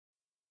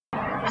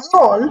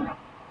Hello all,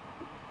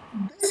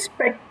 this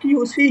spec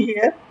you see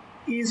here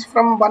is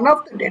from one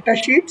of the data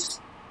sheets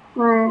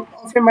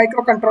of a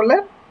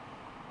microcontroller,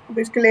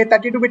 basically a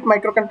 32-bit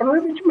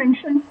microcontroller, which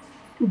mentions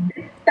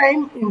dead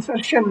time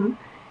insertion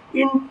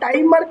in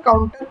timer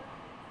counter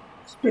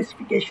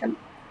specification.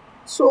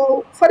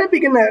 So for a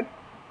beginner,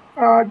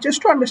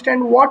 just to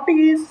understand what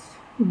is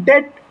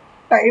dead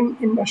time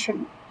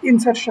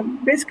insertion.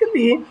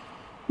 Basically,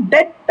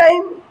 dead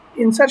time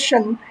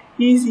insertion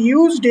is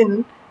used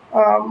in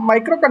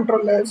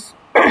microcontrollers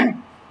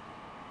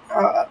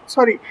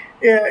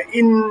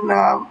in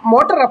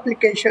motor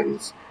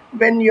applications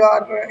when you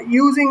are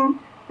using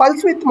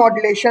pulse width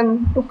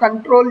modulation to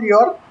control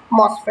your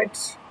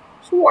MOSFETs.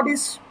 So what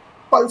is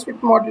pulse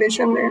width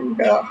modulation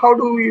and how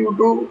do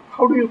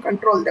you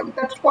control them?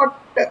 That's what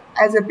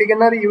as a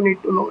beginner you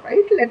need to know,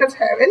 right? Let us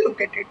have a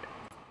look at it.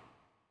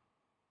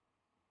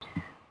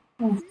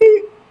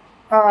 We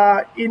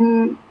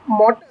in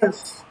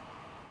motors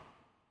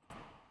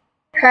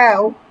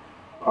have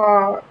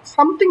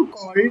something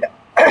called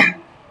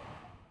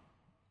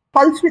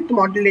pulse width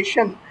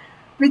modulation,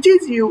 which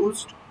is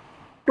used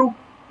to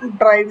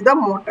drive the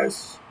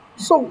motors.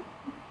 So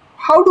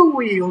how do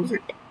we use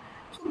it?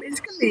 So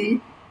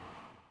basically,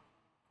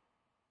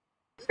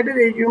 let us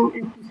assume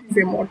if this is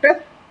a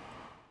motor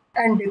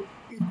and if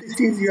this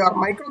is your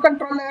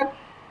microcontroller,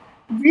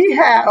 we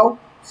have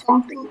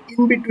something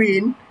in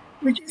between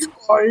which is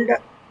called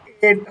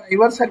a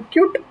driver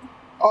circuit,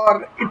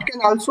 or it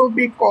can also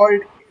be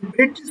called a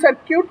bridge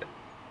circuit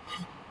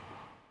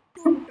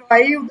to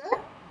drive the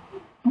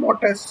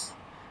motors.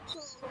 So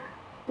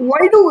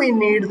why do we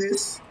need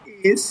this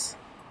is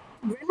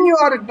when you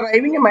are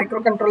driving a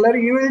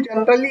microcontroller, you will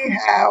generally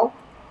have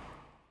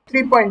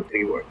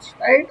 3.3 volts,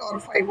 right, or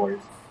 5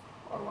 volts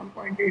or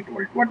 1.8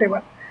 volt,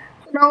 whatever.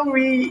 So now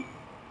we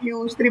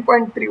use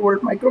 3.3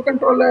 volt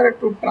microcontroller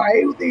to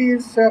drive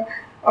this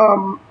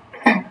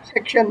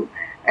section,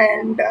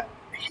 and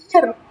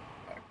here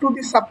to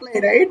the supply,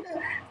 right,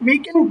 we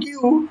can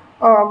give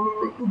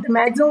the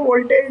maximum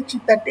voltage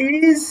that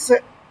is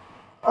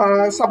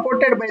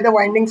supported by the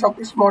windings of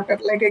this motor.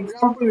 Like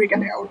example, we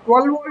can have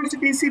 12 volts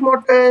DC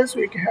motors,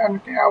 we can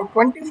have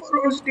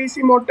 24 volts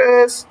DC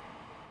motors,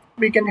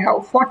 we can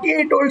have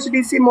 48 volts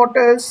DC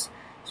motors.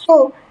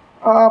 So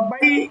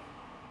by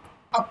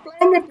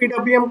applying a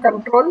PWM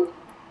control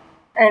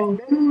and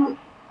then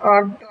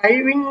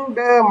driving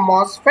the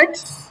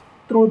MOSFETs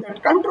through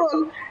that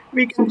control,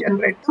 we can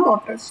generate the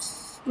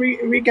motors.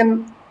 We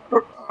can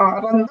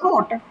run the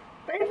motor,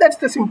 right? That's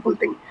the simple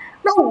thing.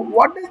 Now,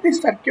 what does this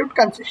circuit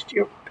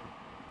constitute?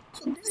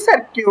 So this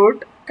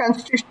circuit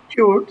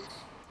constitutes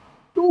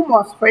two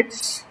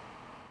MOSFETs,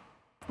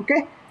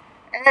 okay,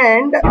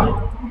 and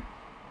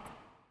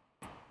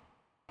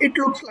it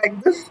looks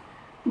like this.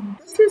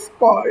 This is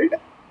called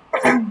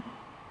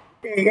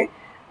a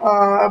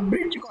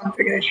bridge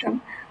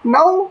configuration.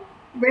 Now,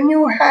 when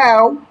you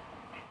have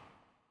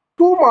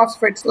two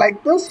MOSFETs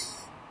like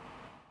this,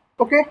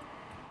 okay,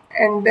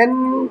 and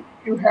then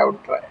you have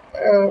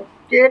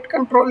gate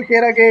control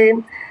here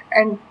again,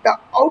 and the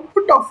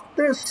output of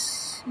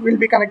this will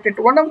be connected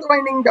to one of the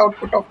winding, the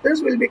output of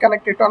this will be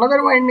connected to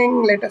another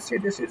winding. Let us say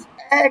this is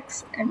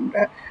X and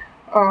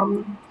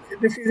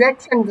this is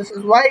X and this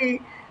is Y,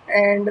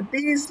 and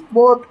these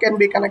both can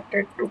be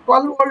connected to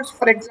 12 volts,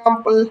 for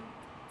example,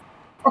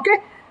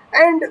 okay,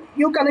 and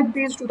you connect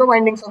these to the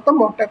windings of the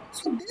motor.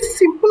 So this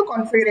simple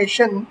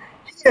configuration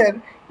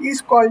here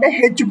is called a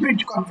hedge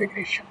bridge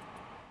configuration.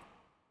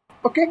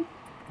 Okay,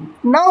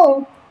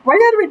 now why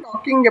are we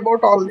talking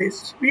about all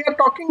this? We are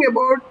talking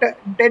about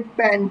dead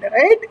band,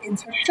 right,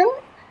 insertion,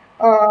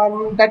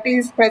 that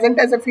is present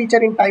as a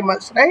feature in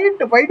timers, right?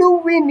 Why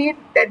do we need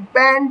dead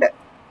band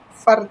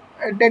for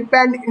dead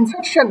band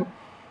insertion?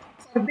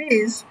 For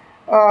this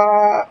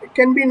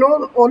can be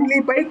known only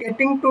by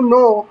getting to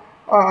know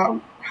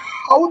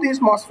how this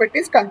MOSFET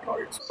is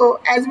controlled. So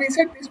as we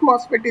said, this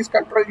MOSFET is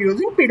controlled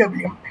using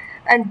PWM,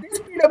 and this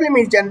PWM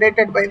is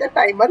generated by the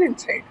timer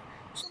inside.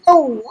 So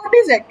now what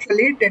is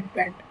actually dead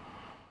band?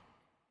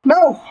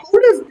 Now how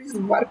does this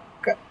work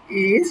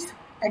is,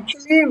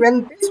 actually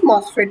when this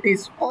MOSFET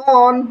is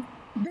on,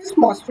 this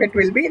MOSFET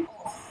will be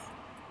off,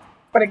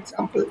 for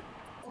example,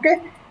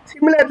 okay.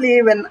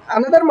 Similarly, when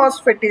another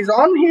MOSFET is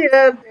on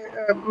here,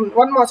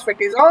 one MOSFET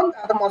is on,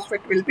 the other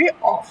MOSFET will be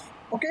off,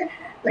 okay.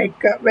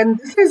 Like when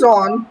this is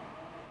on,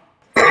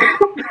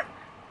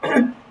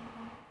 the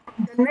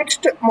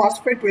next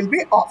MOSFET will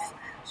be off.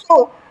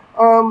 So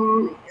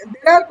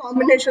there are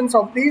combinations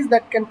of these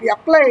that can be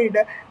applied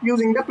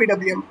using the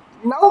PWM.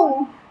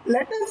 Now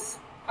let us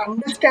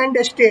understand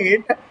a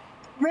state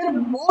where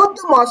both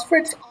the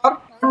MOSFETs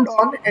are turned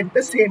on at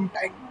the same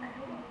time.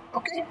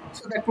 Okay,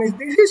 so that means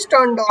this is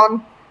turned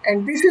on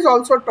and this is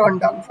also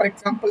turned on, for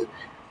example.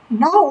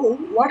 Now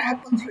what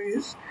happens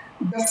is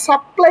the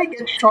supply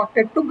gets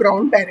shorted to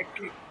ground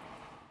directly,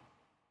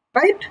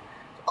 right?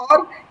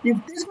 Or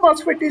if this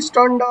MOSFET is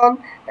turned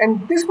on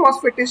and this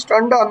MOSFET is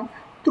turned on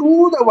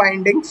through the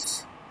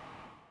windings,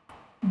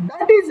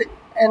 that is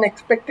an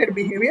expected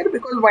behavior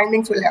because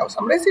windings will have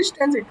some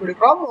resistance, it will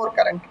draw more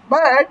current.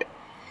 But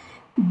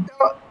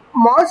the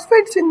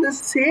MOSFETs in the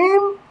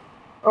same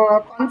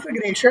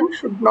configuration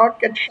should not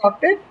get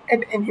shorted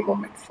at any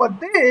moment. For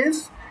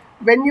this,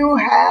 when you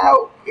have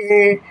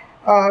a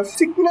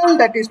signal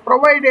that is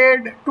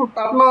provided to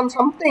turn on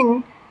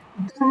something,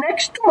 the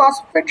next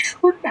MOSFET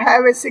should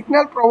have a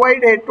signal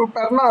provided to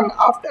turn on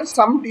after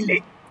some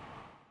delay.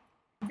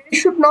 They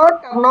should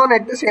not turn on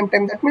at the same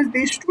time. That means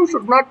these two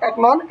should not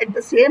turn on at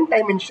the same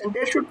time instant.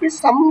 There should be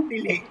some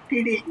delay,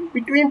 TD,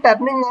 between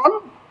turning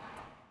on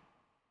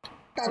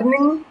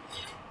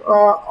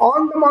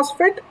the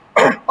MOSFET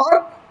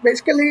or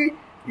basically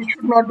it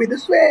should not be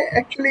this way.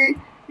 Actually,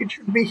 it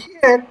should be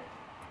here.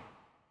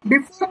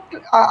 Before,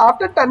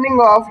 after turning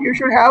off, you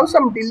should have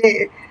some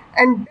delay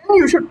and then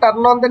you should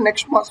turn on the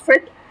next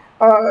MOSFET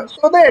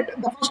so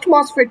that the first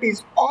MOSFET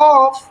is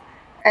off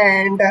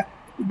and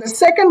the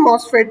second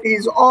MOSFET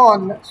is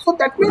on. So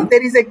that means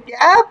there is a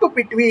gap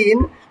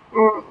between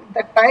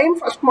the time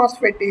first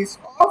MOSFET is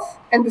off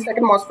and the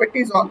second MOSFET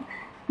is on.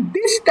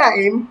 This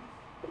time,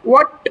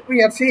 what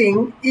we are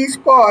seeing is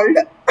called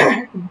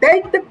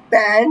dead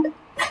band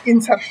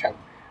insertion.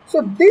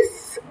 So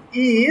this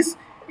is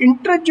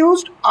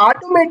introduced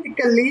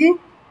automatically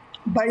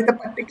by the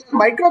particular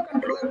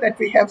microcontroller that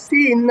we have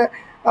seen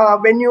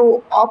when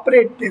you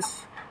operate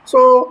this.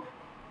 So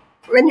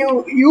when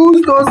you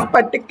use those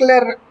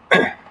particular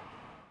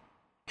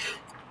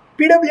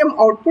PWM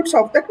outputs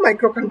of that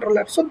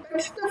microcontroller. So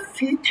that's the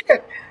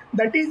feature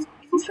that is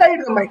inside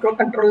the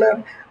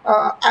microcontroller.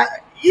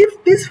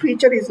 If this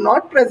feature is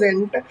not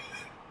present,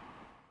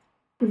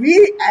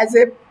 we as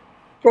a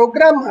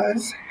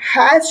programmers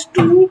has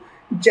to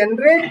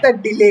generate the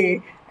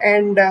delay,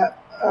 and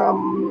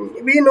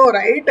we know,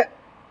 right,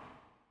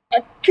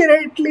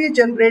 accurately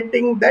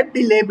generating that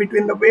delay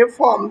between the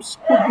waveforms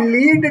could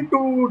lead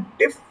to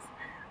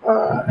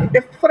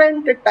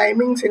different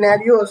timing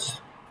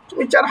scenarios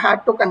which are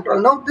hard to control.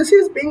 Now this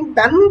is being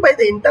done by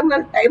the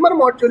internal timer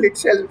module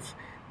itself.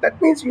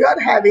 That means you are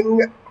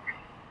having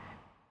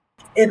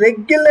a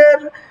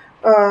regular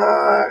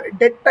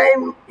dead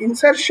time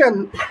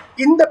insertion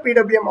in the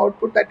PWM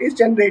output that is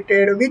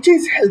generated, which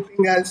is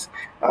helping us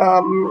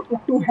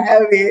to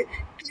have a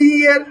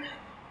clear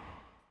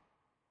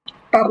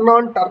turn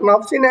on, turn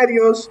off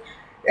scenarios,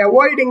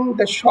 avoiding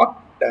the short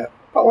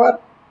power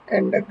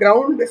and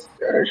ground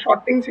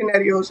shorting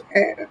scenarios,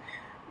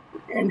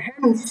 and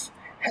hence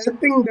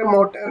helping the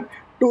motor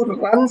to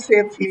run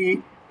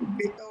safely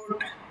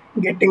without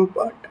getting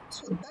burnt.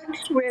 So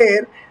that's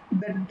where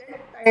the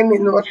dead time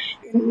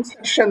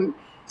insertion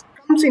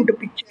comes into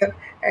picture,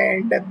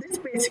 and this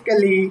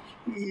basically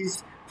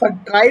is for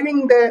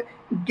driving the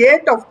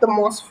gate of the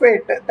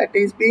MOSFET that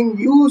is being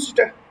used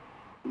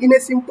in a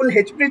simple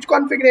H-bridge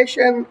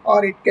configuration,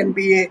 or it can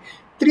be a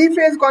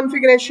three-phase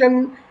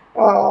configuration,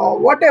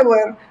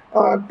 whatever.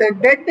 The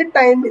dead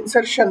time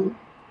insertion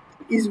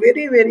is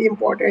very, very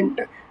important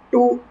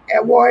to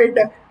avoid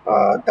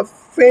the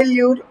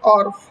failure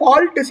or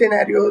fault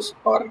scenarios,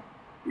 or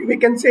we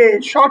can say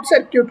short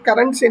circuit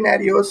current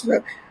scenarios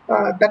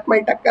that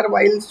might occur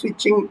while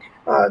switching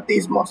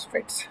these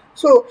MOSFETs.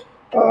 So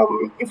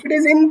if it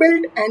is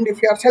inbuilt, and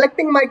if you are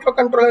selecting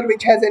microcontroller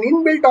which has an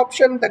inbuilt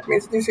option, that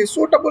means this is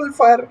suitable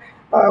for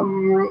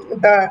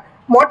the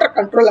motor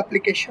control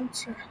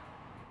applications.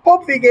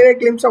 Hope we gave a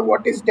glimpse of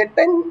what is dead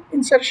time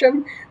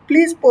insertion.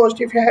 Please post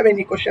if you have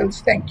any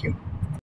questions. Thank you.